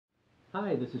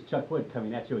Hi, this is Chuck Wood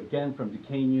coming at you again from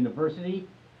Duquesne University.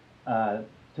 Uh,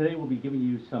 Today we'll be giving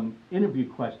you some interview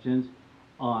questions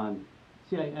on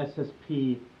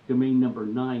CISSP domain number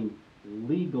 9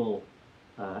 legal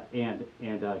and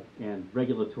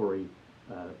regulatory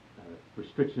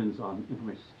restrictions on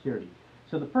information security.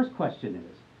 So the first question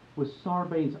is, was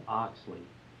Sarbanes-Oxley,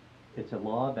 it's a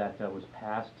law that was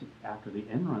passed after the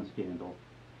Enron scandal,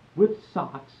 with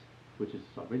SOX, which is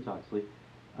Sarbanes-Oxley,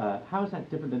 how is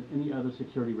that different than any other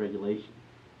security regulation?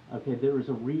 Okay, there is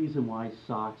a reason why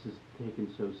SOX is taken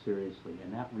so seriously,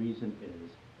 and that reason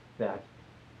is that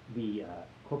the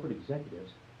corporate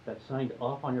executives that signed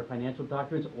off on your financial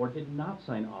documents or did not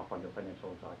sign off on your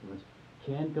financial documents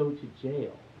can go to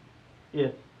jail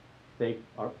if they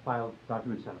are filed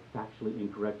documents that are factually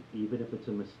incorrect, even if it's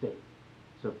a mistake.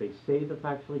 So if they say they're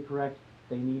factually correct,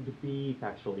 they need to be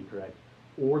factually correct,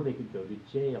 or they could go to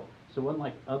jail. So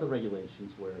unlike other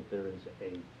regulations where there is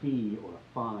a fee or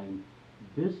a fine,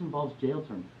 this involves jail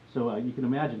term. So you can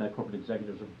imagine that corporate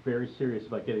executives are very serious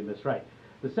about getting this right.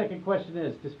 The second question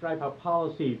is, describe how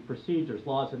policy, procedures,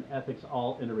 laws, and ethics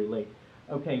all interrelate.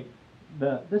 Okay,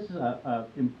 this is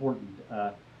important.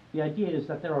 The idea is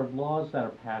that there are laws that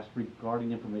are passed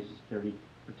regarding information security,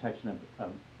 protection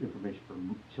of information for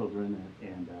children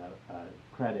and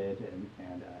credit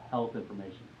and health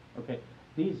information. Okay,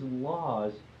 these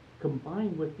laws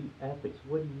combined with the ethics,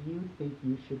 what do you think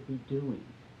you should be doing?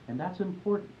 And that's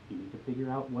important. You need to figure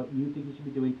out what you think you should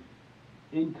be doing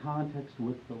in context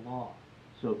with the law.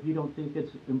 So if you don't think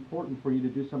it's important for you to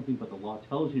do something, but the law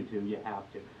tells you to, you have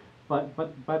to. But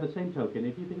by the same token,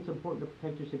 if you think it's important to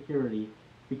protect your security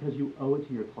because you owe it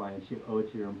to your clients, you owe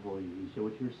it to your employees, you owe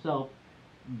it to yourself,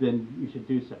 then you should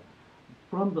do so.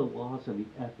 From the laws and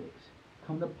the ethics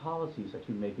come the policies that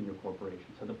you make in your corporation.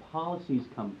 So the policies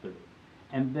come through,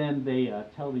 and then they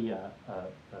tell the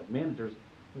managers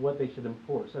what they should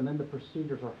enforce, and then the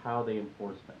procedures are how they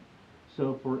enforce them.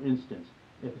 So for instance,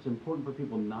 if it's important for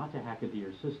people not to hack into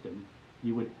your system,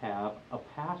 you would have a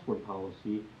password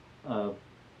policy of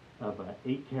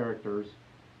 8 characters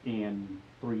and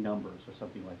 3 numbers or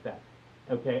something like that.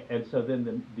 Okay, and so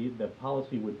then the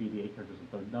policy would be the 8 characters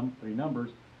and 3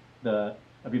 numbers. The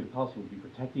policy would be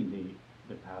protecting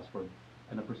the password,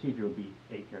 and the procedure would be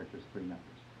 8 characters, 3 numbers.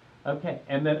 Okay,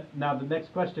 and then now the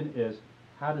next question is,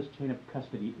 how does chain of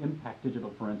custody impact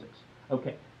digital forensics?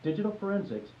 Okay, digital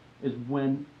forensics is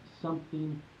when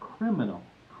something criminal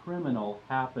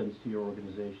happens to your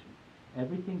organization.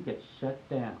 Everything gets shut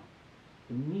down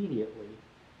immediately,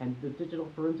 and the digital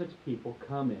forensics people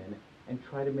come in and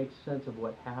try to make sense of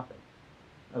what happened.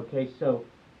 Okay, so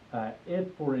if,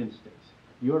 for instance,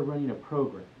 you're running a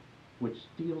program which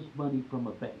steals money from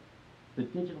a bank, the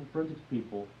digital forensics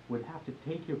people would have to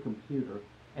take your computer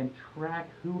and track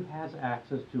who has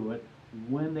access to it,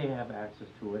 when they have access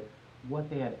to it, what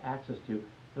they had access to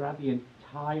throughout the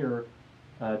entire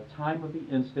time of the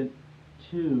incident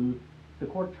to the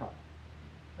court trial.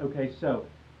 Okay, so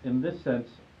in this sense,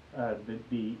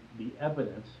 the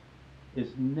evidence is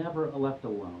never left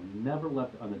alone, never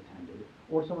left unattended,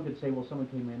 or someone could say, well, someone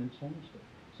came in and changed it.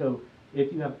 So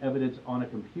if you have evidence on a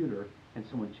computer and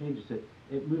someone changes it,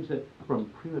 it moves it from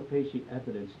prima facie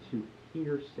evidence to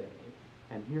hearsay,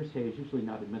 and hearsay is usually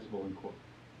not admissible in court.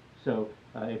 So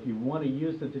if you want to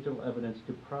use the digital evidence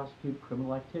to prosecute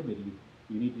criminal activity,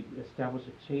 you need to establish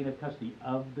a chain of custody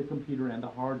of the computer and the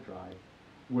hard drive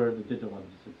where the digital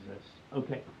evidence exists.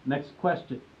 Okay, next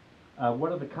question.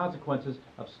 What are the consequences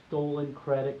of stolen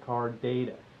credit card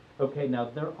data? Okay, now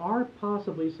there are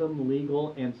possibly some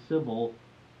legal and civil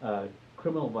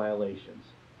criminal violations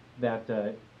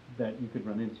that you could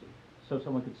run into. So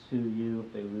someone could sue you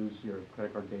if they lose your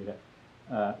credit card data,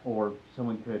 or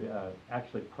someone could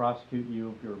actually prosecute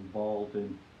you if you're involved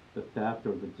in the theft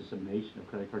or the dissemination of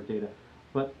credit card data.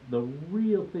 But the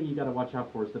real thing you got to watch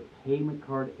out for is the Payment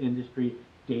Card Industry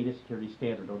Data Security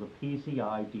Standard, or the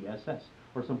PCI DSS,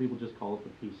 or some people just call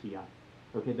it the PCI.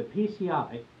 Okay, the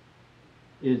PCI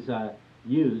is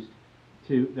used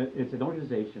to, it's an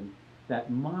organization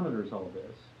that monitors all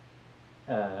this,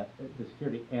 the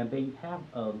security, and they have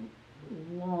a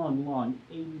long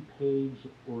 80-page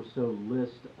or so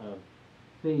list of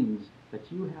things that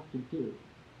you have to do.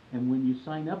 And when you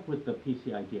sign up with the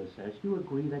PCI DSS, you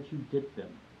agree that you did them.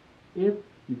 If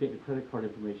you get your credit card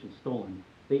information stolen,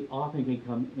 they often can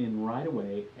come in right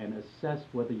away and assess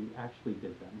whether you actually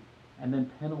did them, and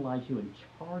then penalize you and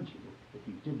charge you if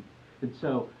you didn't. And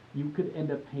so you could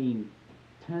end up paying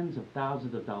tens of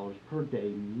thousands of dollars per day,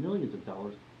 millions of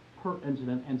dollars per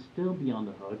incident, and still be on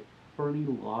the hook for any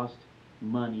lost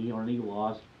money or any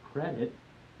lost credit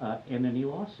and any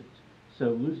lawsuits. So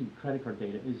losing credit card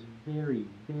data is very,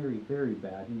 very, very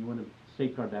bad, and you want to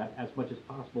safeguard that as much as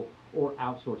possible or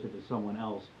outsource it to someone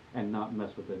else and not mess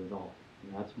with it at all.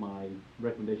 And that's my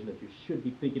recommendation that you should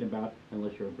be thinking about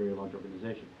unless you're a very large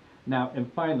organization. Now,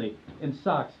 and finally, in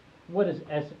SOX, what is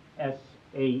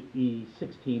SSAE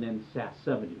 16 and SAS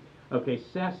 70? Okay,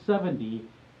 SAS 70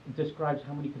 describes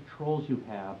how many controls you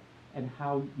have and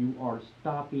how you are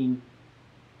stopping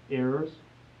errors,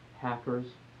 hackers,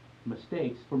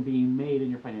 mistakes from being made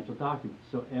in your financial documents.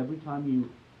 So every time you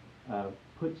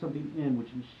put something in which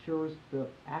ensures the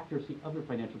accuracy of your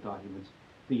financial documents,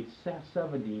 the SAS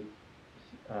 70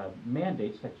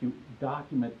 mandates that you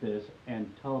document this and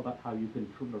tell about how you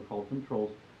control, they're called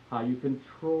controls, how you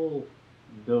control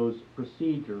those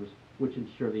procedures which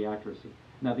ensure the accuracy.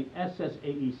 Now the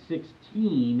SSAE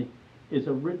 16 is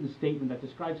a written statement that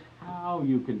describes how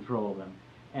you control them,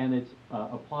 and it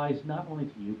applies not only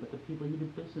to you but the people you do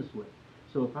business with.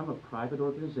 So if I'm a private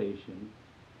organization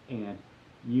and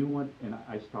you want, and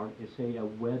I start, say, a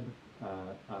web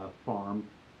farm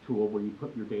tool where you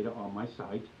put your data on my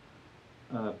site,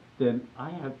 then I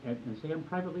have, and say I'm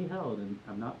privately held and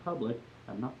I'm not public,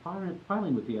 I'm not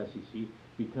filing with the SEC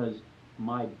because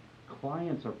my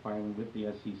clients are filing with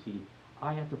the SEC.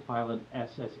 I have to file an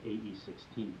SSAE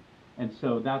 16. And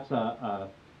so that's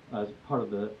as part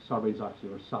of the Sarbanes-Oxley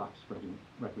or SOX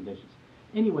recommendations.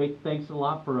 Anyway, thanks a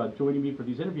lot for joining me for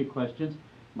these interview questions.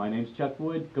 My name's Chuck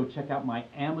Wood. Go check out my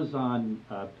Amazon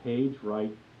page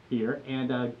right here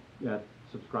and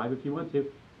subscribe if you want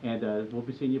to. And we'll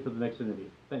be seeing you for the next interview.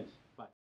 Thanks.